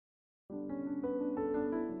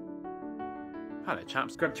Hello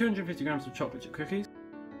chaps, grab 250 grams of chocolate chip cookies,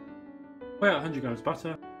 weigh out 100 grams of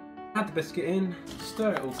butter, add the biscuit in,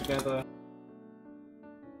 stir it all together.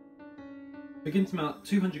 Begin to melt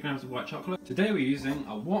 200 grams of white chocolate. Today we're using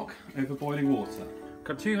a wok over boiling water.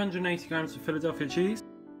 Grab 280 grams of Philadelphia cheese.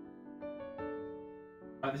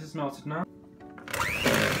 Right, this is melted now.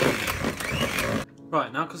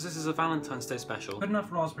 Right, now because this is a Valentine's Day special, put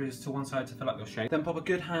enough raspberries to one side to fill up your shape, then pop a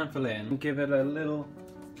good handful in and give it a little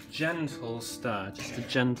gentle stir, just a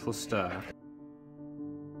gentle stir.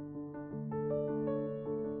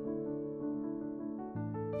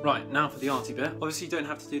 Right, now for the arty bit. Obviously you don't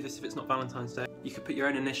have to do this if it's not Valentine's Day. You could put your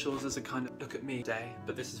own initials as a kind of look at me day,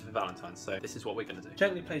 but this is for Valentine's, so this is what we're gonna do.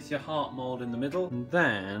 Gently place your heart mould in the middle, and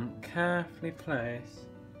then carefully place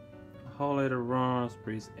a whole load of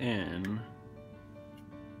raspberries in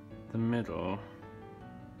the middle,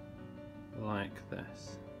 like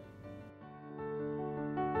this.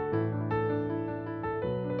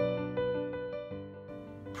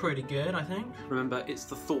 Pretty good, I think. Remember, it's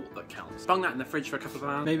the thought that counts. Bung that in the fridge for a couple of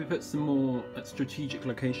hours. Maybe put some more at strategic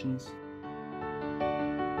locations.